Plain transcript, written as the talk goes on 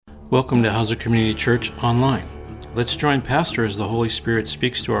Welcome to Hauser Community Church Online. Let's join Pastor as the Holy Spirit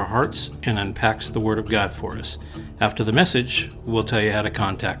speaks to our hearts and unpacks the Word of God for us. After the message, we'll tell you how to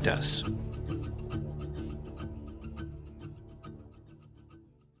contact us.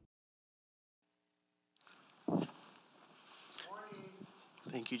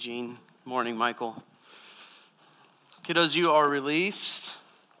 Thank you, Gene. Morning, Michael. Kiddos, you are released.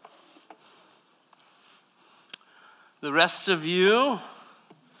 The rest of you,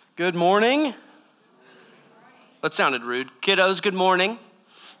 good morning. That sounded rude. Kiddos, good morning.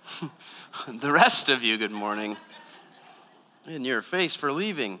 The rest of you, good morning. In your face for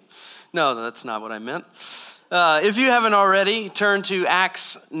leaving. No, that's not what I meant. If you haven't already, turn to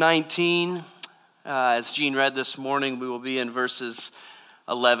Acts 19. As Gene read this morning, we will be in verses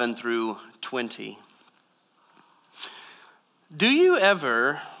 11 through 20. Do you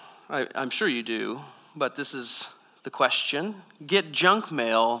ever, I'm sure you do, but this is the question, get junk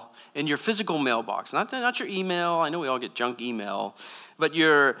mail in your physical mailbox? Not your email. I know we all get junk email, but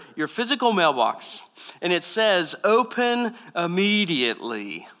your physical mailbox. And it says, open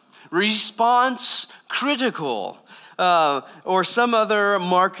immediately, response critical, or some other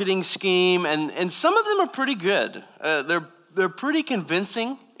marketing scheme. And some of them are pretty good. They're pretty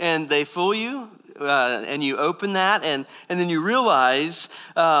convincing, and they fool you. And you open that, and then you realize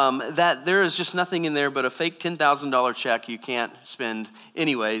that there is just nothing in there but a fake $10,000 check you can't spend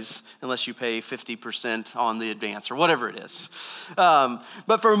anyways unless you pay 50% on the advance or whatever it is.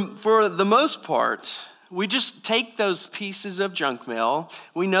 But for the most part, we just take those pieces of junk mail.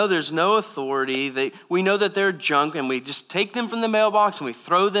 We know there's no authority. We know that they're junk, and we just take them from the mailbox and we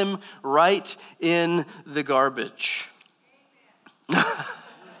throw them right in the garbage.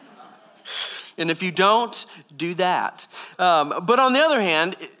 And if you don't, do that. But on the other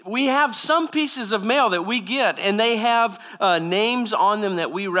hand, we have some pieces of mail that we get, and they have names on them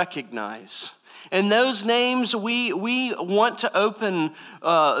that we recognize. And those names, we want to open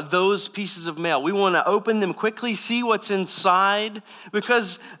those pieces of mail. We want to open them quickly, see what's inside,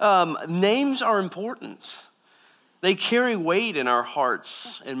 because names are important. They carry weight in our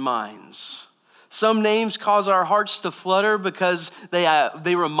hearts and minds. Some names cause our hearts to flutter because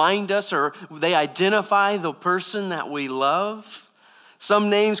they remind us or they identify the person that we love. Some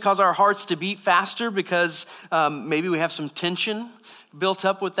names cause our hearts to beat faster because maybe we have some tension built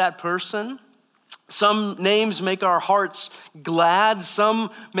up with that person. Some names make our hearts glad.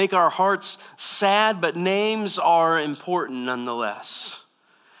 Some make our hearts sad, but names are important nonetheless.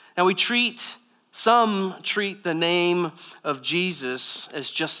 Now some treat the name of Jesus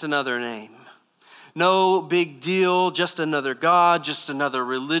as just another name. No big deal, just another God, just another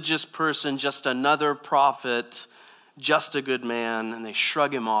religious person, just another prophet, just a good man, and they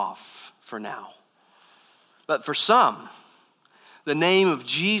shrug him off for now. But for some, the name of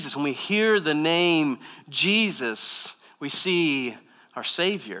Jesus, when we hear the name Jesus, we see our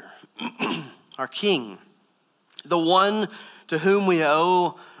Savior, our King, the one to whom we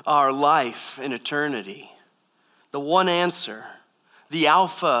owe our life in eternity, the one answer, the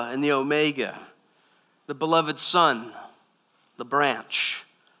Alpha and the Omega, the beloved Son, the branch,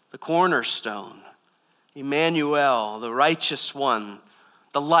 the cornerstone, Emmanuel, the righteous one,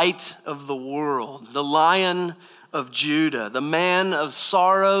 the light of the world, the Lion of Judah, the man of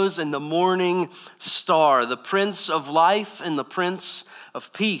sorrows and the morning star, the Prince of life and the Prince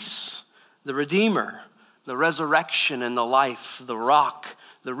of peace, the Redeemer, the resurrection and the life, the rock,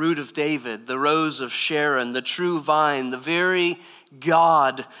 the root of David, the rose of Sharon, the true vine, the very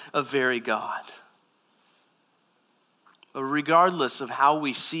God of very God. But regardless of how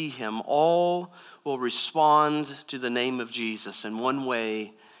we see him, all will respond to the name of Jesus in one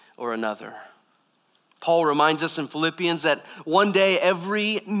way or another. Paul reminds us in Philippians that one day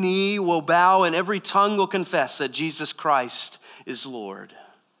every knee will bow and every tongue will confess that Jesus Christ is Lord.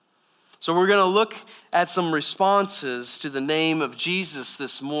 So we're going to look at some responses to the name of Jesus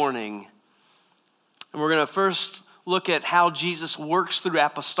this morning. And we're going to first look at how Jesus works through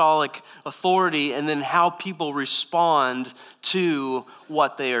apostolic authority and then how people respond to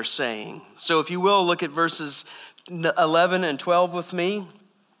what they are saying. So if you will, look at verses 11 and 12 with me.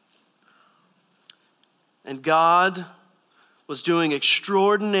 And God was doing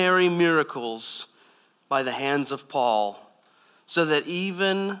extraordinary miracles by the hands of Paul, so that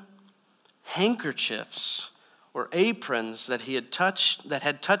even handkerchiefs or aprons that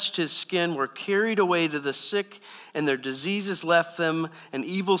had touched his skin were carried away to the sick, and their diseases left them, and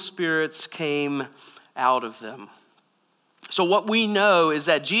evil spirits came out of them. So what we know is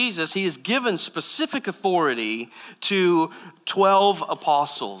that Jesus, he has given specific authority to 12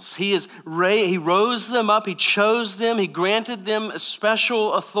 apostles. He rose them up, he chose them, he granted them a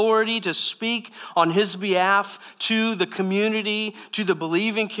special authority to speak on his behalf to the community, to the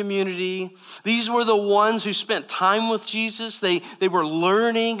believing community. These were the ones who spent time with Jesus. They were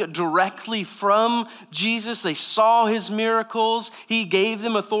learning directly from Jesus. They saw his miracles. He gave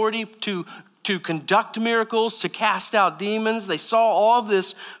them authority to conduct miracles, to cast out demons. They saw all of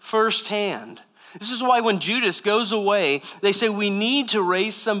this firsthand. This is why when Judas goes away, they say we need to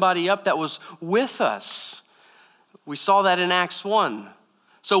raise somebody up that was with us. We saw that in Acts 1.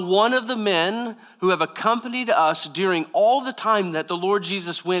 So one of the men who have accompanied us during all the time that the Lord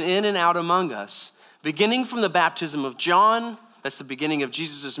Jesus went in and out among us, beginning from the baptism of John, that's the beginning of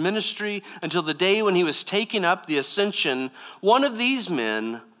Jesus' ministry, until the day when he was taken up, the ascension, one of these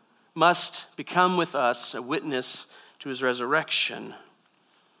men must become with us a witness to his resurrection.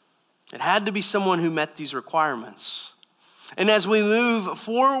 It had to be someone who met these requirements. And as we move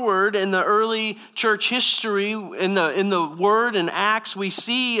forward in the early church history, in the Word in Acts, we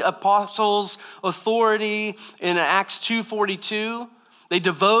see apostles' authority in Acts 2:42. They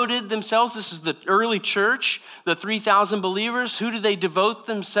devoted themselves. This is the early church, the 3,000 believers. Who do they devote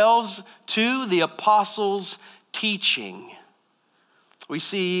themselves to? The apostles' teaching. We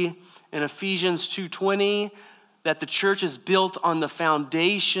see in Ephesians 2:20 that the church is built on the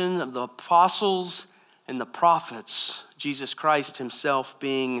foundation of the apostles and the prophets, Jesus Christ himself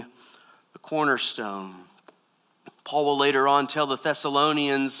being the cornerstone. Paul will later on tell the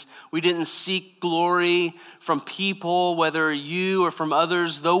Thessalonians, we didn't seek glory from people, whether you or from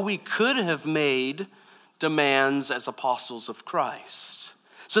others, though we could have made demands as apostles of Christ.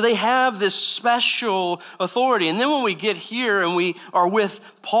 So they have this special authority. And then when we get here and we are with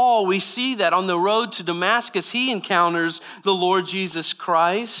Paul, we see that on the road to Damascus, he encounters the Lord Jesus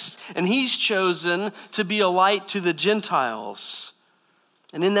Christ, and he's chosen to be a light to the Gentiles.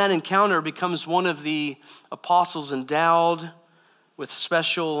 And in that encounter becomes one of the apostles endowed with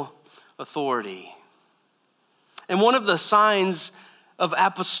special authority. And one of the signs of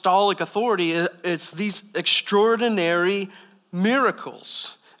apostolic authority, it's these extraordinary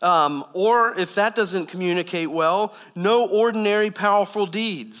miracles. Or if that doesn't communicate well, no ordinary powerful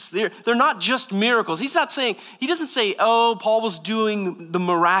deeds. They're not just miracles. He doesn't say, oh, Paul was doing the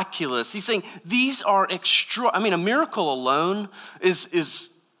miraculous. He's saying these are a miracle alone is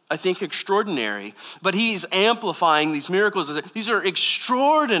I think extraordinary, but he's amplifying these miracles. These are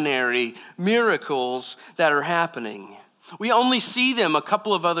extraordinary miracles that are happening. We only see them a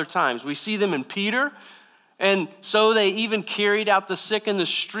couple of other times. We see them in Peter. And so they even carried out the sick in the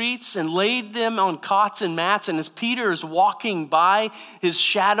streets and laid them on cots and mats. And as Peter is walking by, his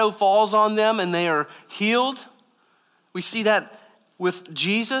shadow falls on them and they are healed. We see that with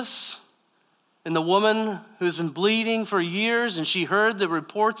Jesus and the woman who's been bleeding for years. And she heard the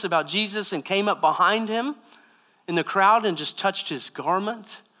reports about Jesus and came up behind him in the crowd and just touched his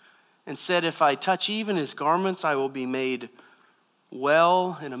garment and said, if I touch even his garments, I will be made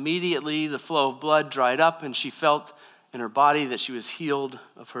well. And immediately the flow of blood dried up and she felt in her body that she was healed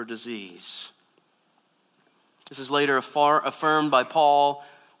of her disease. This is later affirmed by Paul.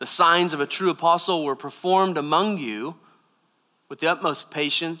 The signs of a true apostle were performed among you with the utmost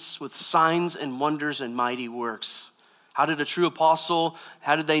patience, with signs and wonders and mighty works. How did a true apostle,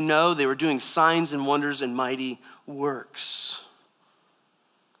 how did they know? They were doing signs and wonders and mighty works.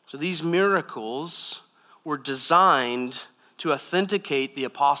 So these miracles were designed to authenticate the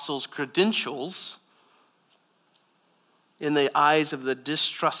apostles' credentials in the eyes of the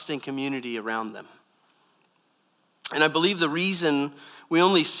distrusting community around them. And I believe the reason we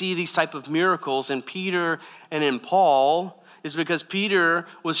only see these type of miracles in Peter and in Paul is because Peter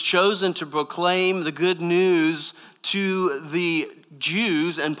was chosen to proclaim the good news to the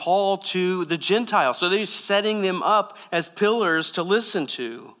Jews and Paul to the Gentiles. So they're setting them up as pillars to listen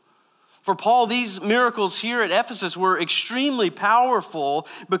to. For Paul, these miracles here at Ephesus were extremely powerful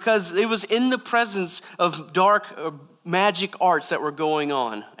because it was in the presence of dark magic arts that were going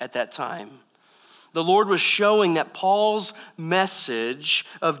on at that time. The Lord was showing that Paul's message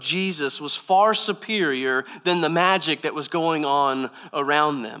of Jesus was far superior than the magic that was going on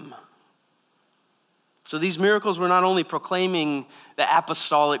around them. So these miracles were not only proclaiming the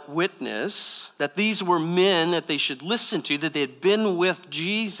apostolic witness, that these were men that they should listen to, that they had been with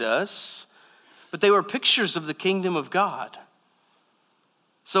Jesus, but they were pictures of the kingdom of God.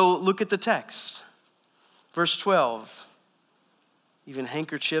 So look at the text. Verse 12, even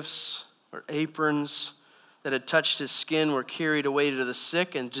handkerchiefs or aprons that had touched his skin were carried away to the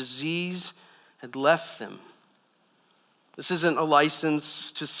sick, and disease had left them. This isn't a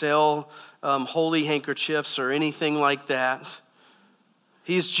license to sell holy handkerchiefs or anything like that.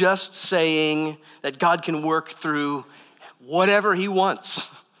 He's just saying that God can work through whatever he wants.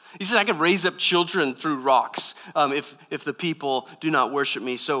 He says, I can raise up children through rocks if the people do not worship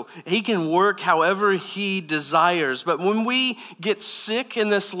me. So he can work however he desires. But when we get sick in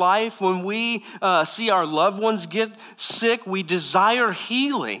this life, when we see our loved ones get sick, we desire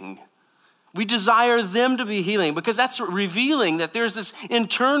healing. We desire them to be healing because that's revealing that there's this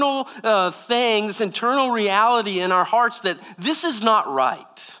internal thing, this internal reality in our hearts that this is not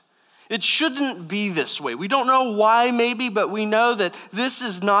right. It shouldn't be this way. We don't know why maybe, but we know that this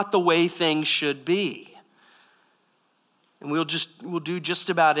is not the way things should be. And we'll do just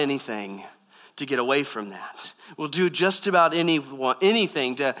about anything to get away from that. We'll do just about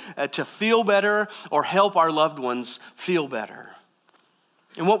anything to feel better or help our loved ones feel better.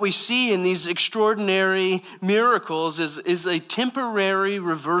 And what we see in these extraordinary miracles is a temporary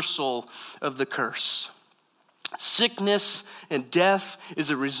reversal of the curse. Sickness and death is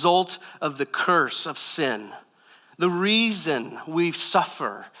a result of the curse of sin. The reason we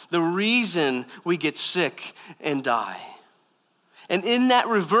suffer, the reason we get sick and die. And in that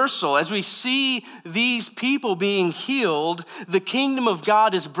reversal, as we see these people being healed, the kingdom of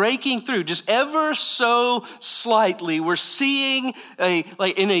God is breaking through just ever so slightly. We're seeing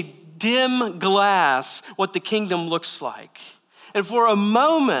in a dim glass what the kingdom looks like. And for a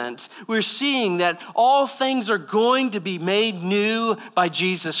moment, we're seeing that all things are going to be made new by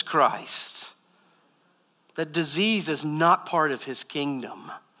Jesus Christ. That disease is not part of his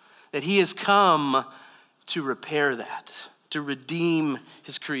kingdom. That he has come to repair that, to redeem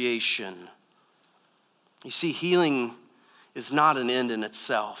his creation. You see, healing is not an end in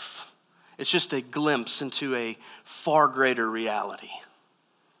itself. It's just a glimpse into a far greater reality.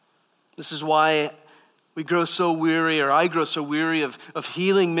 This is why we grow so weary, or I grow so weary of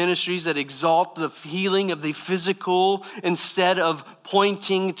healing ministries that exalt the healing of the physical instead of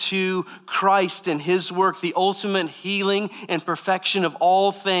pointing to Christ and his work, the ultimate healing and perfection of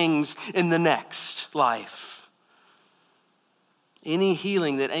all things in the next life. Any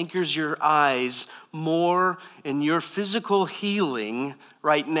healing that anchors your eyes more in your physical healing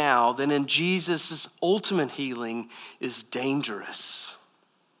right now than in Jesus' ultimate healing is dangerous.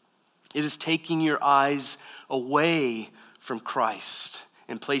 It is taking your eyes away from Christ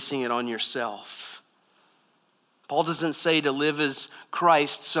and placing it on yourself. Paul doesn't say to live as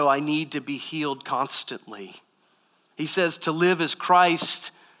Christ, so I need to be healed constantly. He says to live as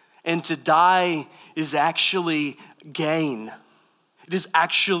Christ and to die is actually gain. It is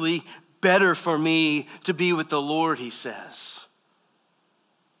actually better for me to be with the Lord, he says.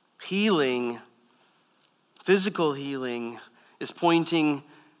 Healing, physical healing, is pointing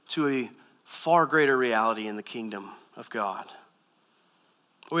to a far greater reality in the kingdom of God.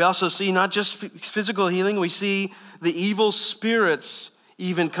 We also see not just physical healing, we see the evil spirits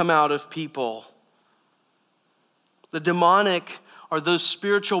even come out of people. The demonic are those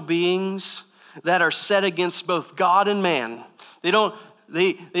spiritual beings that are set against both God and man.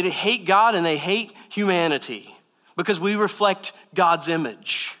 They hate God and they hate humanity because we reflect God's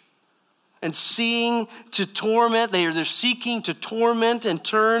image. And seeking to torment, they're seeking to torment and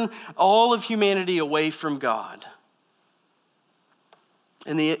turn all of humanity away from God.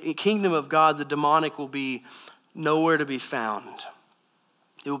 In the kingdom of God, the demonic will be nowhere to be found.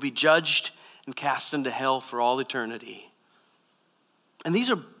 It will be judged and cast into hell for all eternity. And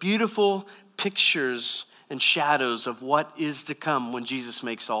these are beautiful pictures and shadows of what is to come when Jesus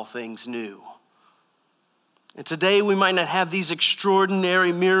makes all things new. And today we might not have these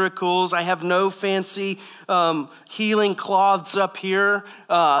extraordinary miracles. I have no fancy healing cloths up here.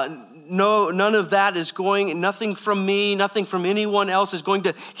 None of that is going, nothing from me, nothing from anyone else is going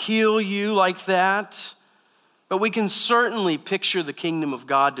to heal you like that. But we can certainly picture the kingdom of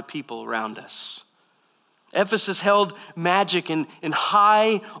God to people around us. Ephesus held magic in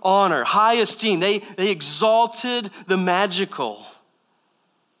high honor, high esteem. They exalted the magical.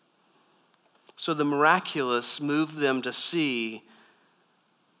 So the miraculous moved them to see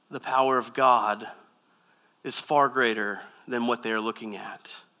the power of God is far greater than what they are looking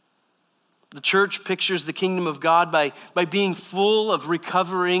at. The church pictures the kingdom of God by being full of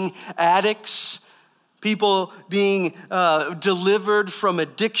recovering addicts, people being delivered from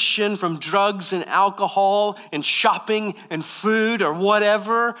addiction, from drugs and alcohol and shopping and food or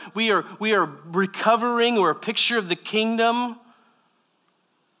whatever. We are recovering. We're a picture of the kingdom.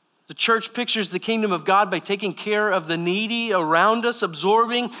 The church pictures the kingdom of God by taking care of the needy around us,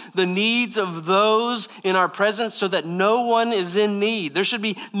 absorbing the needs of those in our presence so that no one is in need. There should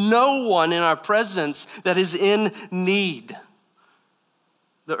be no one in our presence that is in need.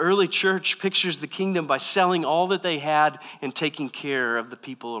 The early church pictures the kingdom by selling all that they had and taking care of the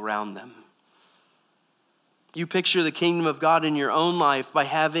people around them. You picture the kingdom of God in your own life by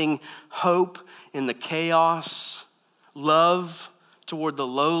having hope in the chaos, love toward the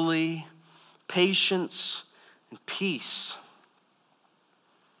lowly, patience, and peace.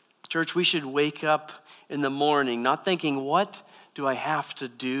 Church, we should wake up in the morning not thinking, what do I have to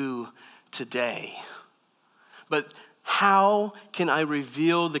do today? But how can I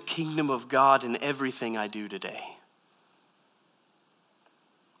reveal the kingdom of God in everything I do today?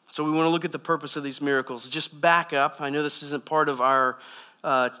 So we want to look at the purpose of these miracles. Just back up. I know this isn't part of our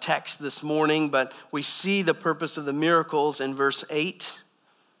text this morning, but we see the purpose of the miracles in verse 8.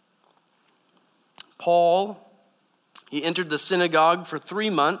 Paul, he entered the synagogue for 3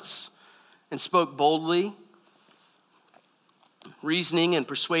 months and spoke boldly, reasoning and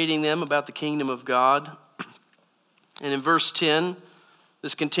persuading them about the kingdom of God. And in verse 10,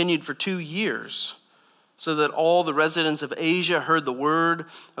 this continued for 2 years, so that all the residents of Asia heard the word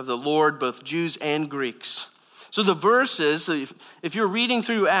of the Lord, both Jews and Greeks. So the verses, if you're reading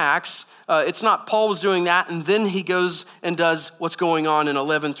through Acts, it's not Paul was doing that and then he goes and does what's going on in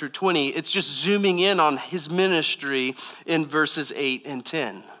 11 through 20. It's just zooming in on his ministry in verses 8 and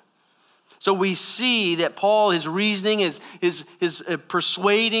 10. So we see that Paul, his reasoning, his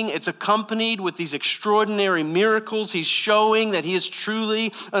persuading, it's accompanied with these extraordinary miracles. He's showing that he is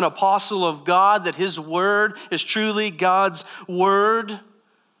truly an apostle of God, that his word is truly God's word.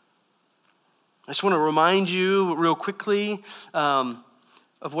 I just want to remind you real quickly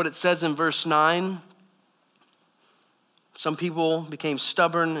of what it says in verse 9. Some people became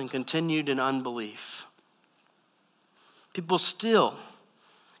stubborn and continued in unbelief. People still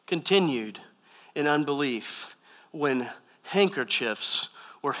continued in unbelief when handkerchiefs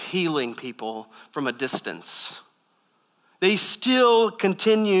were healing people from a distance. They still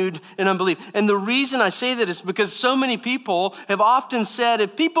continued in unbelief. And the reason I say that is because so many people have often said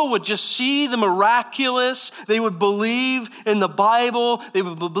if people would just see the miraculous, they would believe in the Bible, they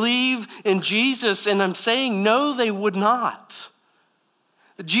would believe in Jesus. And I'm saying no, they would not.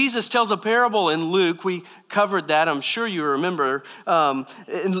 Jesus tells a parable in Luke. We covered that. I'm sure you remember.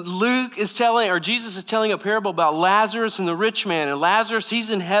 Jesus is telling a parable about Lazarus and the rich man. And Lazarus,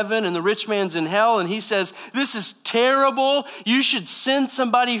 he's in heaven and the rich man's in hell. And he says, this is terrible. You should send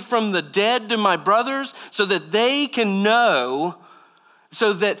somebody from the dead to my brothers so that they can know,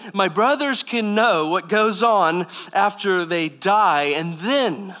 so that my brothers can know what goes on after they die. And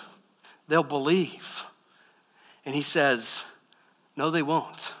then they'll believe. And he says, no, they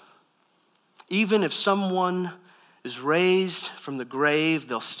won't. Even if someone is raised from the grave,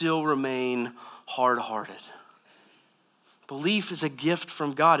 they'll still remain hard-hearted. Belief is a gift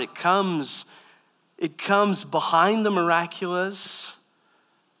from God. It comes behind the miraculous,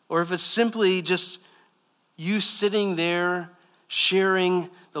 or if it's simply just you sitting there sharing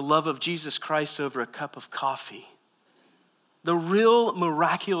the love of Jesus Christ over a cup of coffee. The real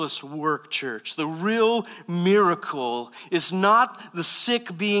miraculous work, church, the real miracle is not the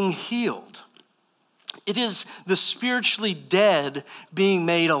sick being healed. It is the spiritually dead being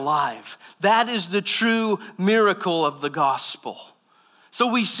made alive. That is the true miracle of the gospel.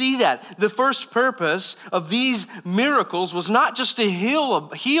 So we see that. The first purpose of these miracles was not just to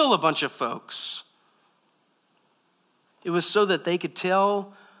heal a bunch of folks. It was so that they could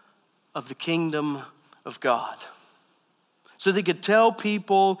tell of the kingdom of God. So they could tell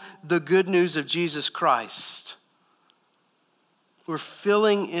people the good news of Jesus Christ. We're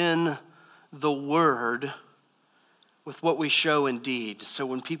filling in the word with what we show in deed. So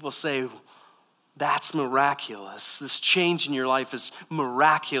when people say, that's miraculous, this change in your life is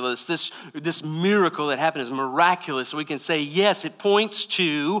miraculous, this miracle that happened is miraculous, so we can say, yes, it points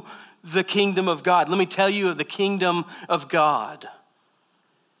to the kingdom of God. Let me tell you of the kingdom of God.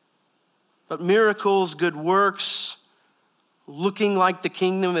 But miracles, good works, looking like the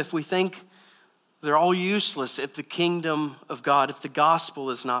kingdom, if we think they're all useless if the kingdom of God, if the gospel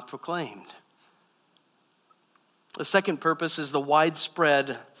is not proclaimed. The second purpose is the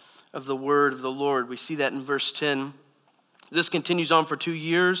widespread of the word of the Lord. We see that in verse 10. This continues on for 2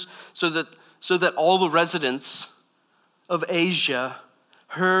 years so that all the residents of Asia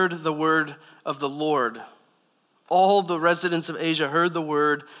heard the word of the Lord. All the residents of Asia heard the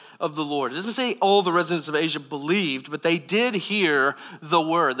word of the Lord. It doesn't say all the residents of Asia believed, but they did hear the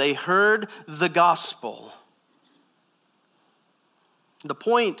word. They heard the gospel. The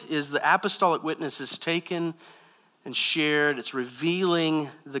point is the apostolic witness is taken and shared. It's revealing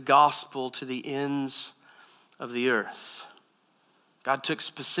the gospel to the ends of the earth. God took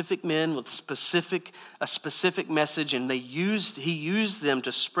specific men with a specific message, and he used them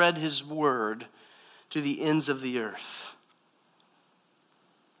to spread his word to the ends of the earth.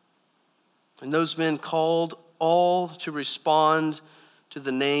 And those men called all to respond to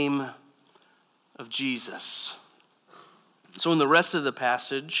the name of Jesus. So in the rest of the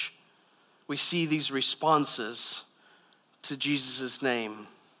passage, we see these responses to Jesus' name.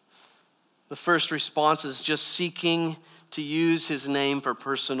 The first response is just seeking to use his name for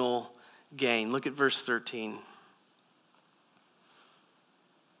personal gain. Look at verse 13.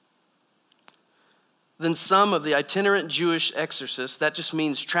 Then some of the itinerant Jewish exorcists, that just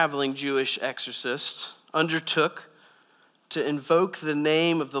means traveling Jewish exorcists, undertook to invoke the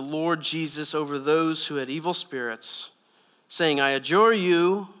name of the Lord Jesus over those who had evil spirits, saying, I adjure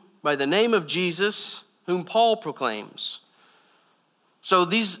you by the name of Jesus, whom Paul proclaims. So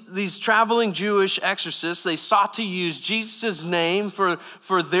these traveling Jewish exorcists, they sought to use Jesus' name for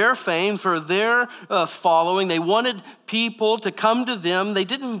their fame, for their following. They wanted people to come to them. They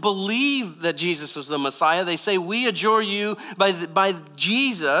didn't believe that Jesus was the Messiah. They say, we adjure you by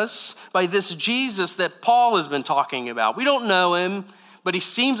Jesus, by this Jesus that Paul has been talking about. We don't know him, but he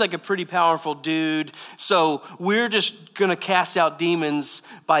seems like a pretty powerful dude. So we're just going to cast out demons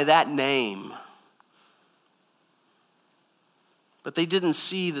by that name. But they didn't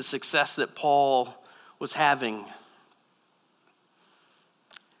see the success that Paul was having.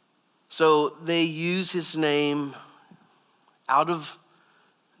 So they use his name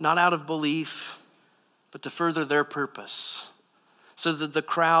not out of belief, but to further their purpose, so that the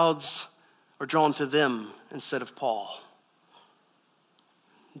crowds are drawn to them instead of Paul.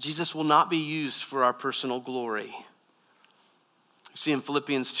 Jesus will not be used for our personal glory. You see in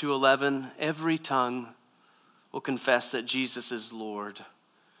Philippians 2:11, every tongue will confess that Jesus is Lord,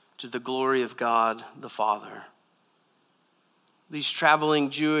 to the glory of God the Father. These traveling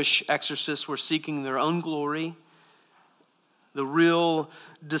Jewish exorcists were seeking their own glory. But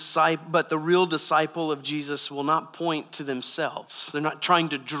the real disciple of Jesus will not point to themselves. They're not trying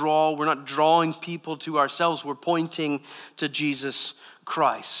to draw. We're not drawing people to ourselves. We're pointing to Jesus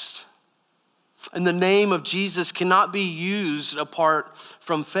Christ. And the name of Jesus cannot be used apart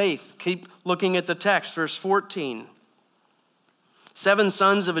from faith. Keep looking at the text, verse 14. 7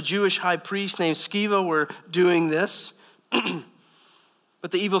 sons of a Jewish high priest named Sceva were doing this.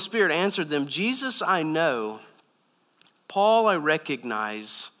 But the evil spirit answered them, Jesus I know, Paul I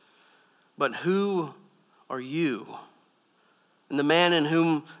recognize, but who are you? And the man in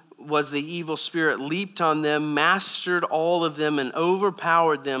whom was the evil spirit leaped on them, mastered all of them, and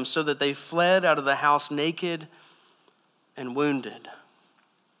overpowered them so that they fled out of the house naked and wounded.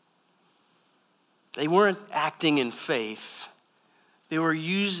 They weren't acting in faith. They were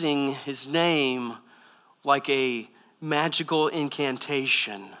using his name like a magical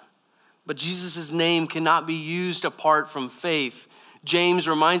incantation. But Jesus' name cannot be used apart from faith. James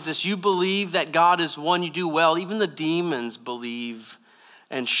reminds us, you believe that God is one, you do well. Even the demons believe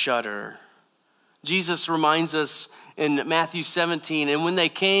and shudder. Jesus reminds us in Matthew 17, and when they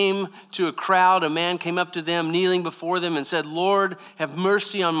came to a crowd, a man came up to them, kneeling before them and said, Lord, have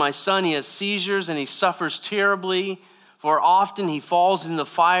mercy on my son. He has seizures and he suffers terribly, for often he falls in the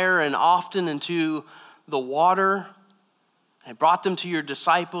fire and often into the water. I brought them to your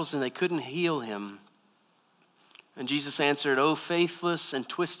disciples and they couldn't heal him. And Jesus answered, O faithless and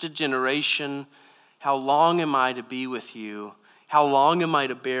twisted generation, how long am I to be with you? How long am I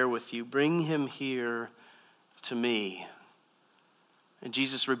to bear with you? Bring him here to me. And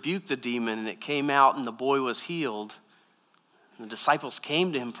Jesus rebuked the demon, and it came out, and the boy was healed. And the disciples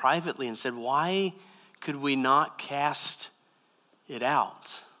came to him privately and said, why could we not cast it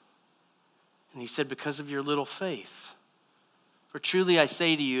out? And he said, because of your little faith. For truly I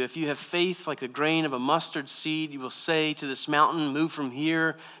say to you, if you have faith like the grain of a mustard seed, you will say to this mountain, move from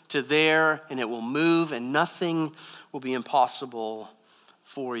here to there, and it will move, and nothing will be impossible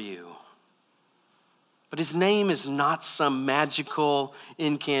for you. But his name is not some magical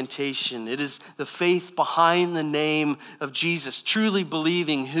incantation. It is the faith behind the name of Jesus, truly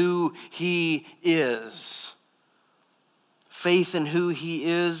believing who he is. Faith in who he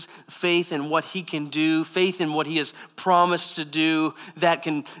is, faith in what he can do, faith in what he has promised to do,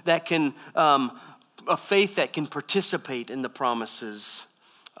 a faith that can participate in the promises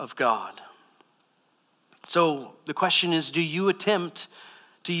of God. So the question is, do you attempt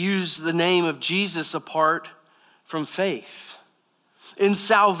to use the name of Jesus apart from faith? in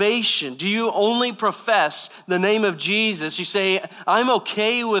salvation? Do you only profess the name of Jesus? You say, I'm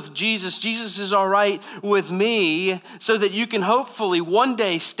okay with Jesus. Jesus is all right with me, so that you can hopefully one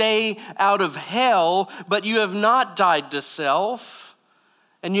day stay out of hell, but you have not died to self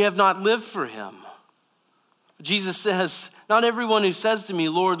and you have not lived for him. Jesus says, not everyone who says to me,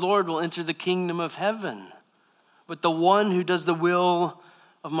 Lord, Lord, will enter the kingdom of heaven, but the one who does the will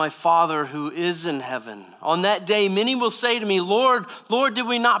of my Father who is in heaven. On that day, many will say to me, Lord, Lord, did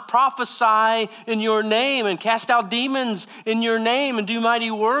we not prophesy in your name and cast out demons in your name and do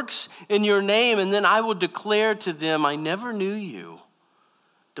mighty works in your name? And then I will declare to them, I never knew you.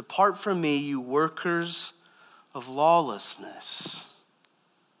 Depart from me, you workers of lawlessness.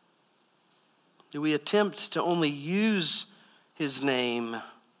 Do we attempt to only use his name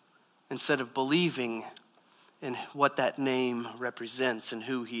instead of believing in what that name represents and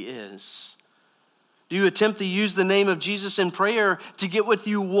who he is? Do you attempt to use the name of Jesus in prayer to get what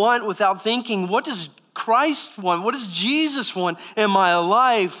you want without thinking, what does Christ want? What does Jesus want in my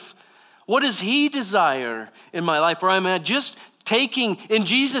life? What does he desire in my life? Or am I just taking, in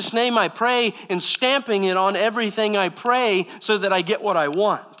Jesus' name I pray, and stamping it on everything I pray so that I get what I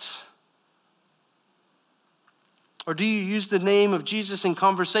want? Or do you use the name of Jesus in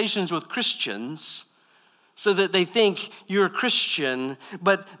conversations with Christians so that they think you're a Christian,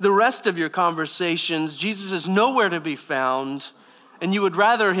 but the rest of your conversations, Jesus is nowhere to be found, and you would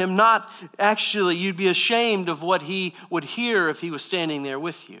rather him not actually, you'd be ashamed of what he would hear if he was standing there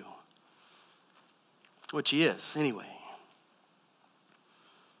with you, which he is anyway.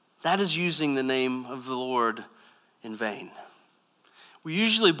 That is using the name of the Lord in vain. We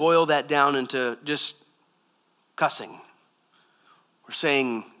usually boil that down into just cussing. We're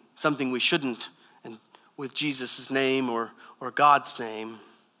saying something we shouldn't with Jesus' name or God's name.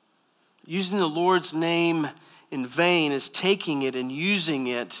 Using the Lord's name in vain is taking it and using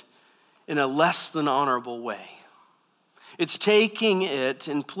it in a less than honorable way. It's taking it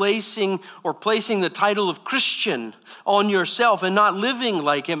and placing the title of Christian on yourself and not living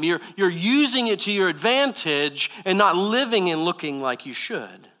like him. You're using it to your advantage and not living and looking like you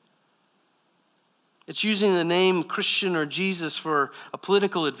should. It's using the name Christian or Jesus for a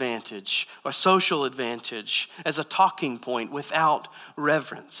political advantage or social advantage as a talking point without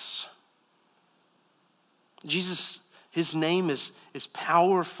reverence. Jesus, his name is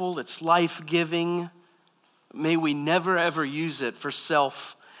powerful, it's life-giving. May we never ever use it for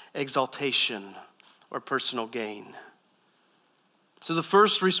self-exaltation or personal gain. So the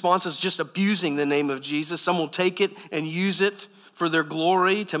first response is just abusing the name of Jesus. Some will take it and use it for their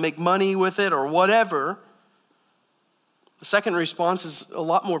glory, to make money with it or whatever. The second response is a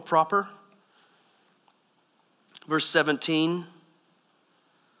lot more proper. Verse 17.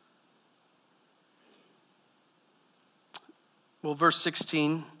 Well, verse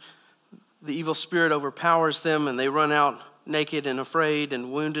 16. The evil spirit overpowers them and they run out naked and afraid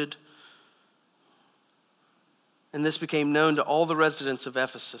and wounded. And this became known to all the residents of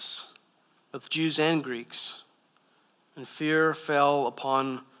Ephesus, both Jews and Greeks. And fear fell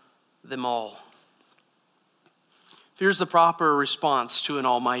upon them all. Fear is the proper response to an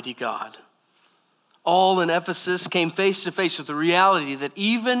almighty God. All in Ephesus came face to face with the reality that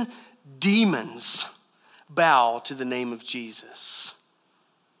even demons bow to the name of Jesus.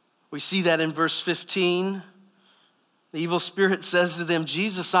 We see that in verse 15. The evil spirit says to them,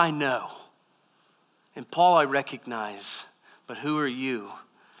 Jesus I know, and Paul I recognize, but who are you?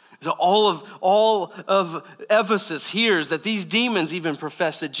 So all of Ephesus hears that these demons even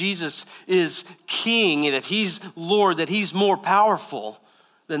profess that Jesus is king, that he's Lord, that he's more powerful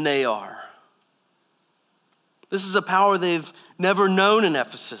than they are. This is a power they've never known in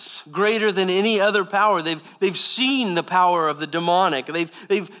Ephesus, greater than any other power. They've seen the power of the demonic.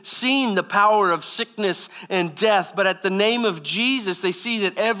 They've seen the power of sickness and death. But at the name of Jesus, they see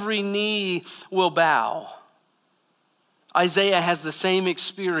that every knee will bow. Isaiah has the same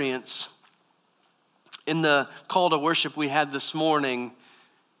experience in the call to worship we had this morning.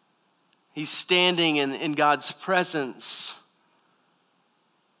 He's standing in God's presence,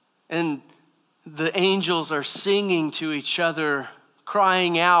 and the angels are singing to each other,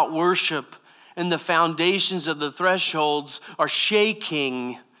 crying out worship, and the foundations of the thresholds are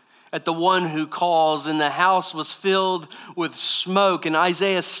shaking at the one who calls, and the house was filled with smoke. And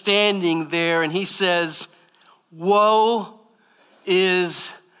Isaiah standing there, and he says, woe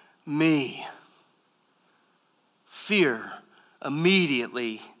is me. Fear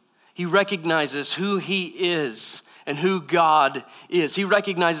immediately. He recognizes who he is and who God is. He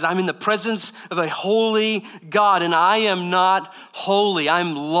recognizes I'm in the presence of a holy God, and I am not holy.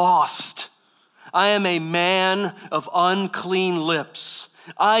 I'm lost. I am a man of unclean lips.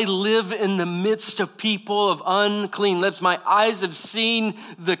 I live in the midst of people of unclean lips. My eyes have seen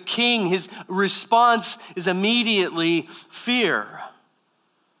the King. His response is immediately fear.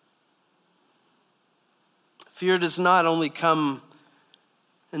 Fear does not only come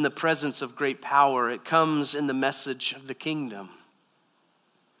in the presence of great power, it comes in the message of the kingdom.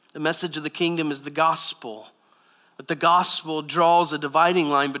 The message of the kingdom is the gospel. But the gospel draws a dividing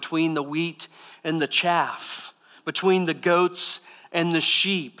line between the wheat and the chaff, between the goats and the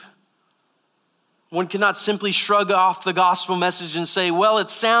sheep. One cannot simply shrug off the gospel message and say, well, it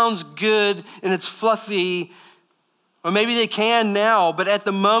sounds good and it's fluffy. Or maybe they can now, but at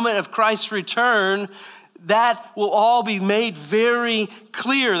the moment of Christ's return, that will all be made very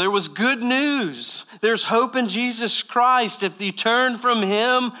clear. There was good news. There's hope in Jesus Christ. If you turn from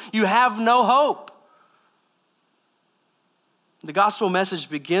him, you have no hope. The gospel message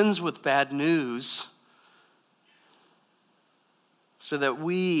begins with bad news so that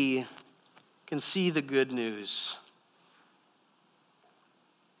we can see the good news.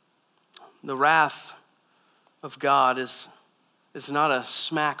 The wrath of God is not a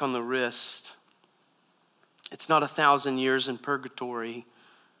smack on the wrist. It's not 1,000 years in purgatory.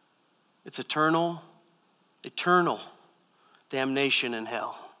 It's eternal damnation in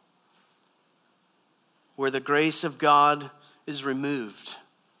hell, where the grace of God is removed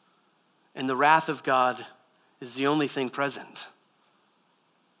and the wrath of God is the only thing present.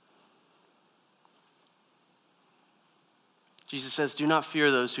 Jesus says, do not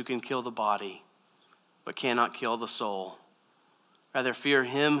fear those who can kill the body, but cannot kill the soul. Rather, fear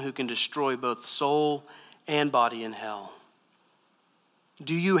him who can destroy both soul and body in hell.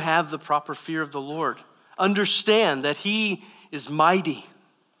 Do you have the proper fear of the Lord? Understand that he is mighty.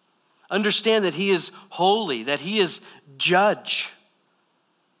 Understand that he is holy, that he is judge.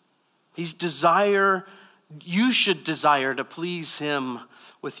 You should desire to please him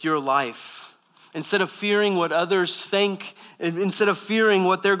with your life. Instead of fearing what others think, instead of fearing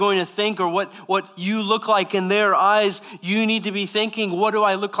what they're going to think or what you look like in their eyes, you need to be thinking, what do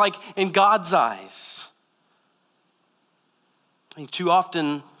I look like in God's eyes? I think too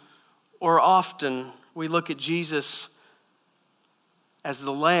often we look at Jesus as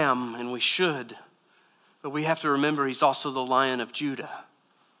the lamb, and we should, but we have to remember he's also the Lion of Judah.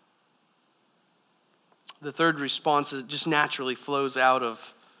 The third response is just naturally flows out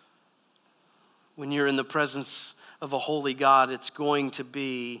of when you're in the presence of a holy God, it's going to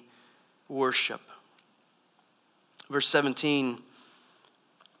be worship. Verse 17,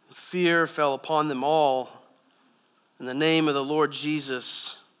 fear fell upon them all, and the name of the Lord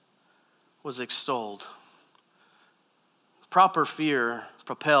Jesus was extolled. Proper fear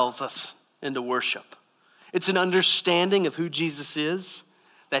propels us into worship. It's an understanding of who Jesus is,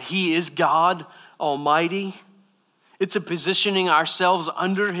 that he is God Almighty. It's a positioning ourselves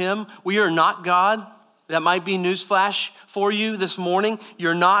under him. We are not God. That might be newsflash for you this morning.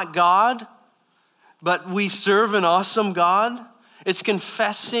 You're not God, but we serve an awesome God. It's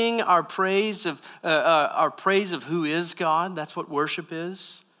confessing our praise of who is God. That's what worship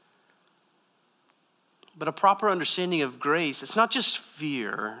is. But a proper understanding of grace, it's not just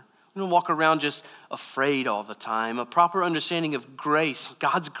fear. We don't walk around just afraid all the time. A proper understanding of grace,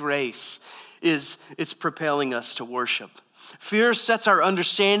 God's grace, it's propelling us to worship. Fear sets our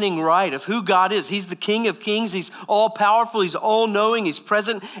understanding right of who God is. He's the King of Kings. He's all-powerful. He's all-knowing. He's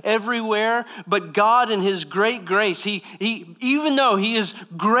present everywhere. But God in his great grace, he even though he is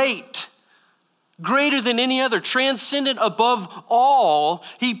greater than any other, transcendent above all,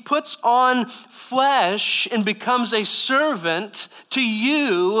 he puts on flesh and becomes a servant to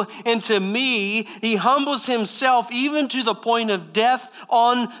you and to me. He humbles himself even to the point of death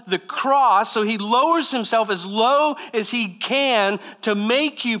on the cross. So he lowers himself as low as he can to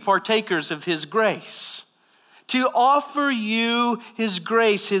make you partakers of his grace, to offer you his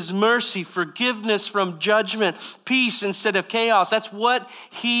grace, his mercy, forgiveness from judgment, peace instead of chaos. That's what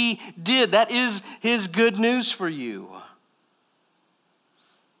he did. That is his good news for you.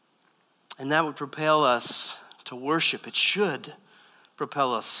 And that would propel us to worship. It should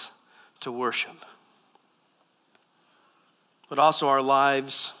propel us to worship. But also our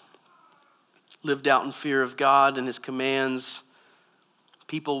lives lived out in fear of God and his commands,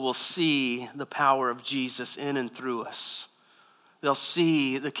 people will see the power of Jesus in and through us. They'll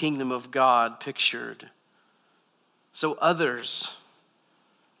see the kingdom of God pictured. So others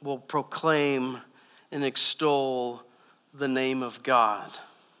will proclaim and extol the name of God.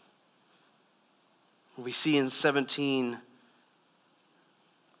 We see in 17,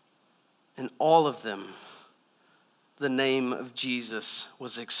 in all of them, the name of Jesus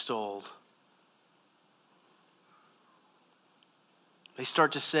was extolled. They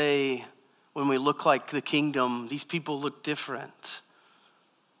start to say, when we look like the kingdom, these people look different.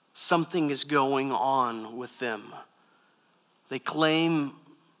 Something is going on with them. They claim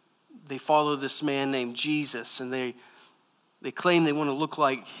they follow this man named Jesus, and they claim they want to look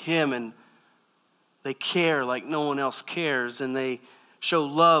like him, and they care like no one else cares, and they show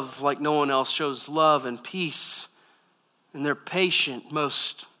love like no one else shows love and peace, and they're patient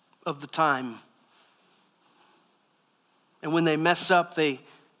most of the time. And when they mess up, they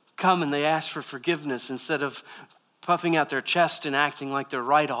come and they ask for forgiveness instead of puffing out their chest and acting like they're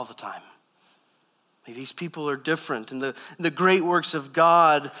right all the time. These people are different. And the great works of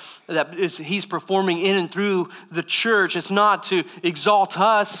God that he's performing in and through the church, it's not to exalt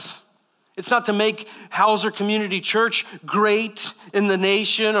us. It's not to make Hauser Community Church great in the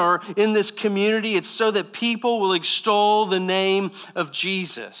nation or in this community. It's so that people will extol the name of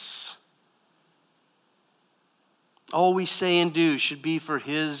Jesus. All we say and do should be for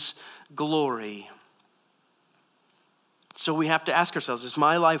his glory. So we have to ask ourselves, is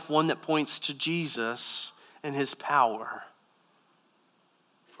my life one that points to Jesus and his power?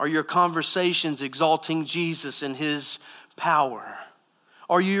 Are your conversations exalting Jesus and his power?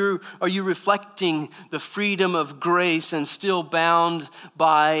 Are you reflecting the freedom of grace and still bound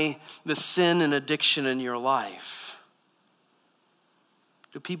by the sin and addiction in your life?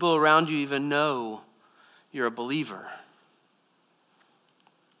 Do people around you even know you're a believer?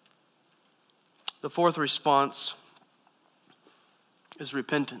 The fourth response is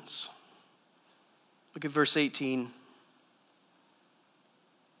repentance. Look at verse 18.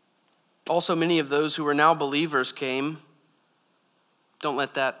 Also, many of those who were now believers came. Don't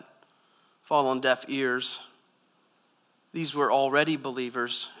let that fall on deaf ears. These were already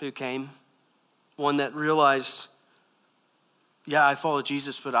believers who came. One that realized, yeah, I follow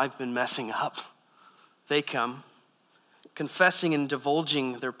Jesus, but I've been messing up. They come, confessing and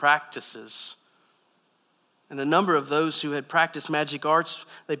divulging their practices. And a number of those who had practiced magic arts,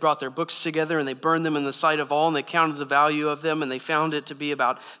 they brought their books together and they burned them in the sight of all, and they counted the value of them, and they found it to be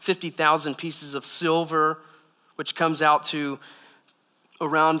about 50,000 pieces of silver, which comes out to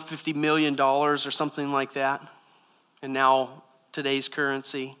around $50 million or something like that. And now today's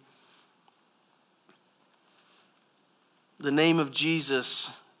currency. The name of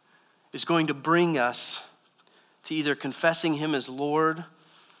Jesus is going to bring us to either confessing him as Lord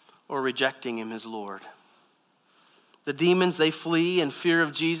or rejecting him as Lord. The demons, they flee in fear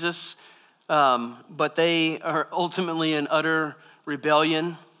of Jesus, but they are ultimately in utter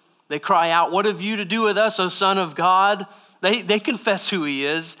rebellion. They cry out, "What have you to do with us, O Son of God?" They confess who he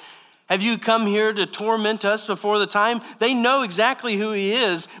is. Have you come here to torment us before the time? They know exactly who he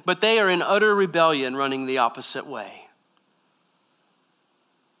is, but they are in utter rebellion, running the opposite way.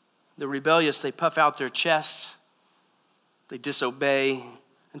 The rebellious, they puff out their chests. They disobey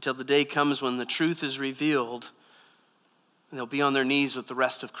until the day comes when the truth is revealed, and they'll be on their knees with the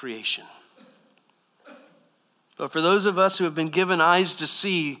rest of creation. But for those of us who have been given eyes to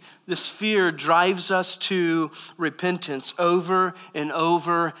see, this fear drives us to repentance over and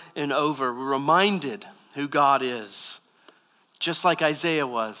over and over. We're reminded who God is, just like Isaiah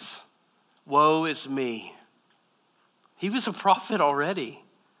was. Woe is me. He was a prophet already.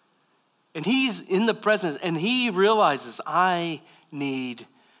 And he's in the presence, and he realizes, I need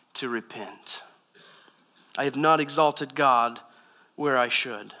to repent. I have not exalted God where I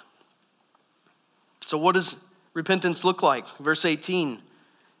should. So what does repentance look like? Verse 18,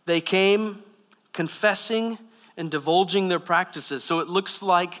 they came confessing and divulging their practices. So it looks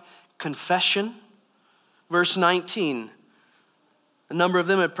like confession. Verse 19, a number of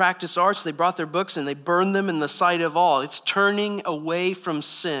them had practiced arts. They brought their books and they burned them in the sight of all. It's turning away from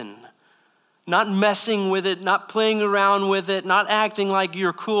sin. Not messing with it, not playing around with it, not acting like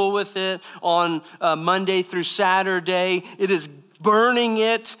you're cool with it on Monday through Saturday. It is burning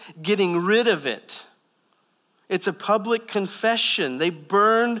it, getting rid of it. It's a public confession. They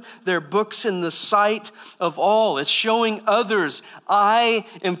burned their books in the sight of all. It's showing others, I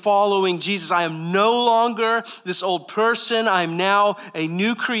am following Jesus. I am no longer this old person. I'm now a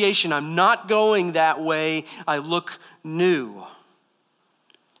new creation. I'm not going that way. I look new.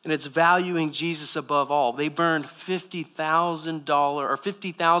 And it's valuing Jesus above all. They burned $50,000 or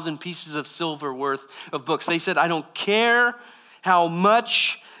 50,000 pieces of silver worth of books. They said, I don't care how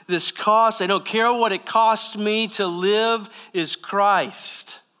much this costs. I don't care what it cost me. To live is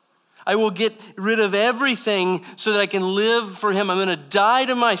Christ. I will get rid of everything so that I can live for him. I'm going to die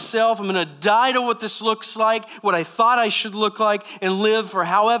to myself. I'm going to die to what this looks like, what I thought I should look like, and live for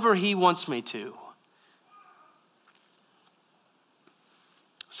however he wants me to.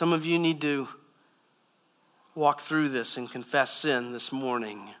 Some of you need to walk through this and confess sin this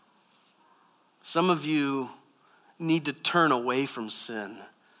morning. Some of you need to turn away from sin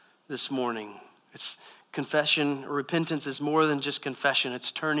this morning. It's confession, repentance is more than just confession.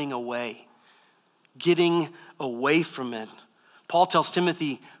 It's turning away, getting away from it. Paul tells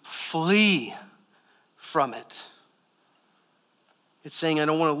Timothy, flee from it. It's saying, I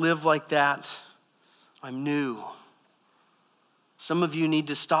don't want to live like that. I'm new. Some of you need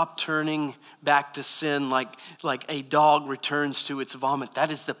to stop turning back to sin like a dog returns to its vomit. That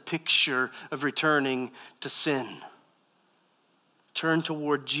is the picture of returning to sin. Turn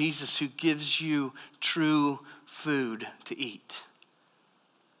toward Jesus, who gives you true food to eat.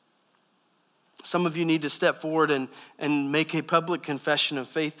 Some of you need to step forward and make a public confession of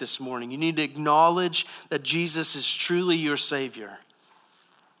faith this morning. You need to acknowledge that Jesus is truly your Savior.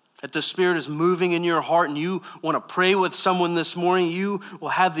 That the Spirit is moving in your heart and you want to pray with someone this morning, you will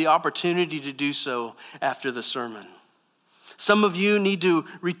have the opportunity to do so after the sermon. Some of you need to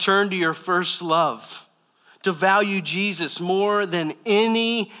return to your first love, to value Jesus more than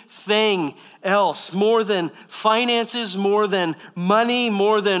anything else, more than finances, more than money,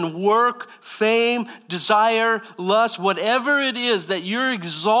 more than work, fame, desire, lust, whatever it is that you're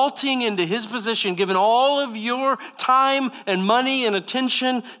exalting into his position, given all of your time and money and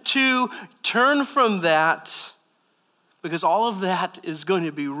attention to, turn from that, because all of that is going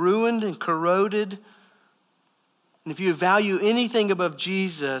to be ruined and corroded. And if you value anything above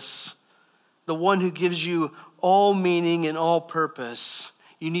Jesus, the one who gives you all meaning and all purpose,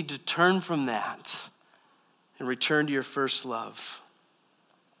 you need to turn from that and return to your first love.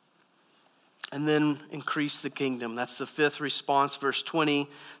 And then increase the kingdom. That's the fifth response, verse 20.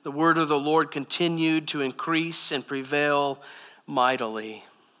 The word of the Lord continued to increase and prevail mightily.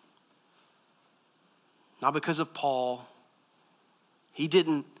 Not because of Paul. He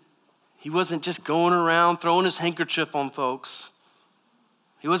wasn't just going around throwing his handkerchief on folks.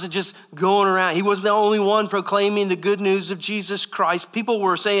 He wasn't just going around. He wasn't the only one proclaiming the good news of Jesus Christ. People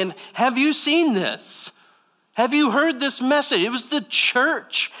were saying, have you seen this? Have you heard this message? It was the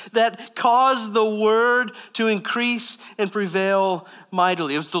church that caused the word to increase and prevail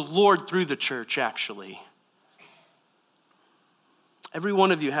mightily. It was the Lord through the church, actually. Every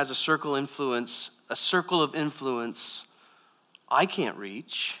one of you has a circle of influence I can't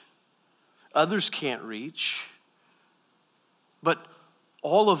reach. Others can't reach. But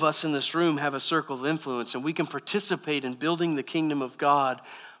all of us in this room have a circle of influence, and we can participate in building the kingdom of God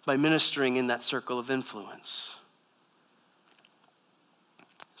by ministering in that circle of influence.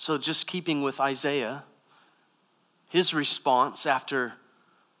 So just keeping with Isaiah, his response after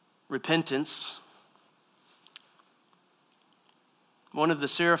repentance, one of the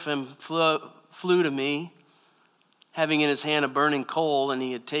seraphim flew to me, having in his hand a burning coal, and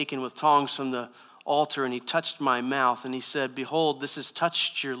he had taken with tongs from the altar, and he touched my mouth, and he said, behold, this has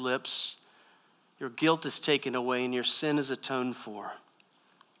touched your lips. Your guilt is taken away, and your sin is atoned for.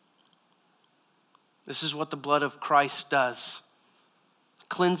 This is what the blood of Christ does. It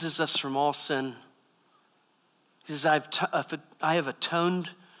cleanses us from all sin. He says, I have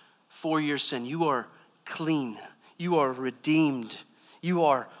atoned for your sin. You are clean. You are redeemed. You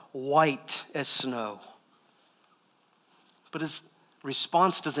are white as snow. But his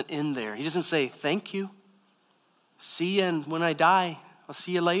response doesn't end there. He doesn't say, thank you. See you, and when I die, I'll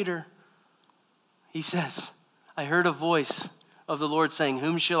see you later. He says, I heard a voice of the Lord saying,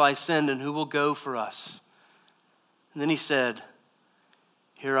 whom shall I send and who will go for us? And then he said,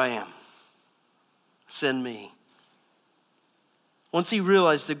 here I am. Send me. Once he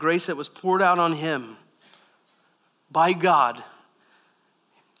realized the grace that was poured out on him by God,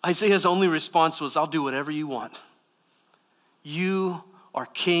 Isaiah's only response was, I'll do whatever you want. You are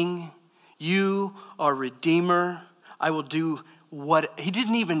king. You are redeemer. I will do what, he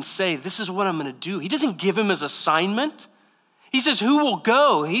didn't even say, this is what I'm going to do. He doesn't give him his assignment. He says, who will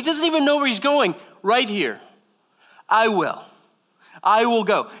go? He doesn't even know where he's going. Right here. I will. I will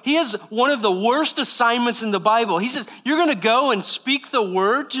go. He has one of the worst assignments in the Bible. He says, you're going to go and speak the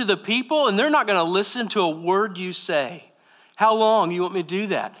word to the people, and they're not going to listen to a word you say. How long do you want me to do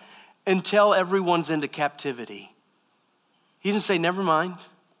that? Until everyone's into captivity. He doesn't say, never mind.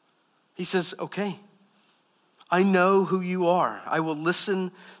 He says, okay, I know who you are. I will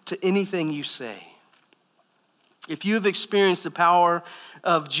listen to anything you say. If you have experienced the power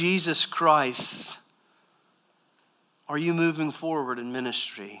of Jesus Christ, are you moving forward in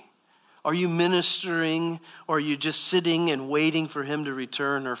ministry? Are you ministering, or are you just sitting and waiting for him to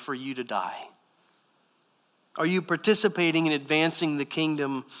return or for you to die? Are you participating in advancing the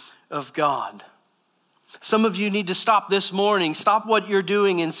kingdom of God? Some of you need to stop this morning, stop what you're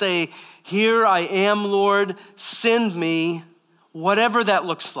doing and say, here I am, Lord, send me, whatever that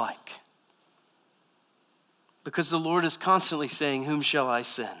looks like. Because the Lord is constantly saying, whom shall I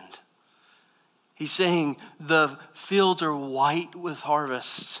send? He's saying the fields are white with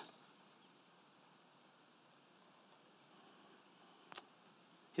harvest.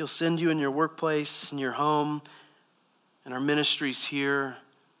 He'll send you in your workplace, in your home, in our ministries here.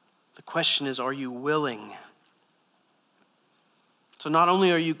 The question is, are you willing? So not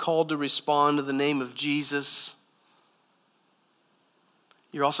only are you called to respond to the name of Jesus,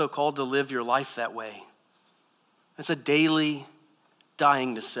 you're also called to live your life that way. That's a daily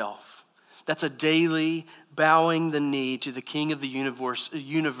dying to self. That's a daily bowing the knee to the King of the universe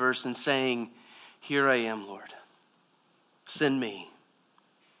and saying, here I am, Lord. Send me.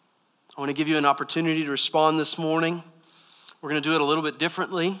 I want to give you an opportunity to respond this morning. We're going to do it a little bit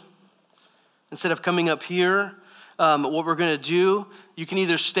differently. Instead of coming up here, what we're going to do, you can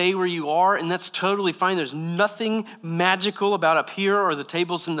either stay where you are, and that's totally fine. There's nothing magical about up here or the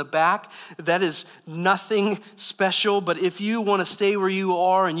tables in the back. That is nothing special. But if you want to stay where you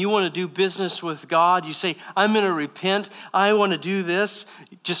are and you want to do business with God, you say, I'm going to repent, I want to do this,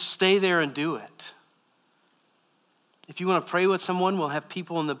 just stay there and do it. If you want to pray with someone, we'll have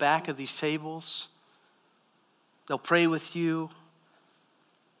people in the back of these tables. They'll pray with you.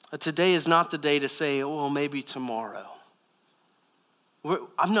 Today is not the day to say, oh, well, maybe tomorrow.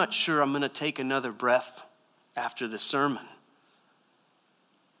 I'm not sure I'm going to take another breath after this sermon.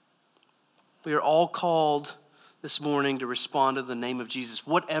 We are all called this morning to respond to the name of Jesus.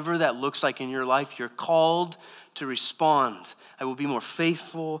 Whatever that looks like in your life, you're called to respond. I will be more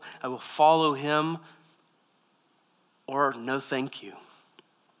faithful. I will follow him. Or no, thank you.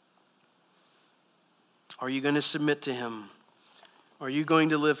 Are you going to submit to him? Are you going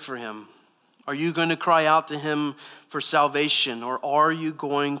to live for him? Are you going to cry out to him for salvation? Or are you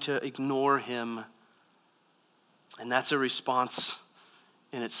going to ignore him? And that's a response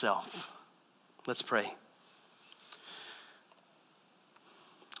in itself. Let's pray.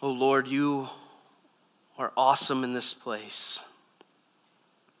 Oh Lord, you are awesome in this place.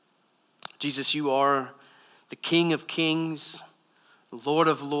 Jesus, you are the King of Kings, the Lord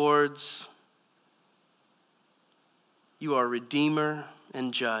of Lords. You are Redeemer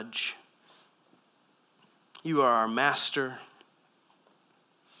and Judge. You are our Master,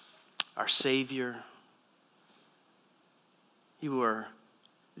 our Savior. You are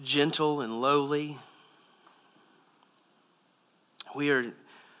gentle and lowly. We're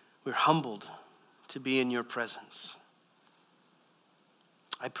humbled to be in your presence.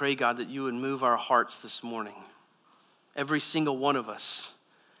 I pray, God, that you would move our hearts this morning. Every single one of us,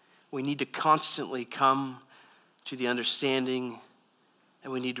 we need to constantly come to the understanding that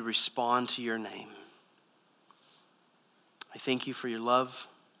we need to respond to your name. I thank you for your love,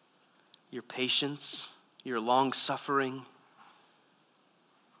 your patience, your long-suffering.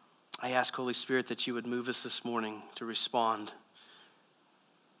 I ask, Holy Spirit, that you would move us this morning to respond.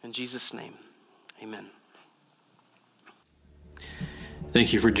 In Jesus' name, amen.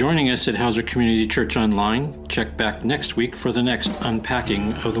 Thank you for joining us at Hauser Community Church Online. Check back next week for the next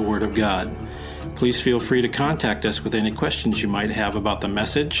unpacking of the Word of God. Please feel free to contact us with any questions you might have about the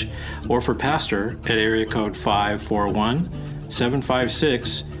message or for Pastor at area code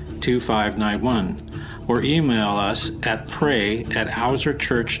 541-756-2591 or email us at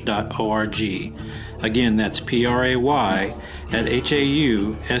pray@hauserchurch.org. Again, that's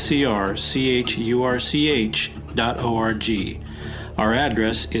pray@hauserchurch.org. Our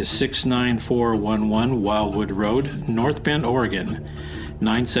address is 69411 Wildwood Road, North Bend, Oregon,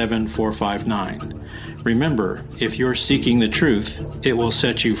 97459. Remember, if you're seeking the truth, it will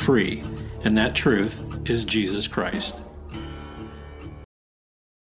set you free, and that truth is Jesus Christ.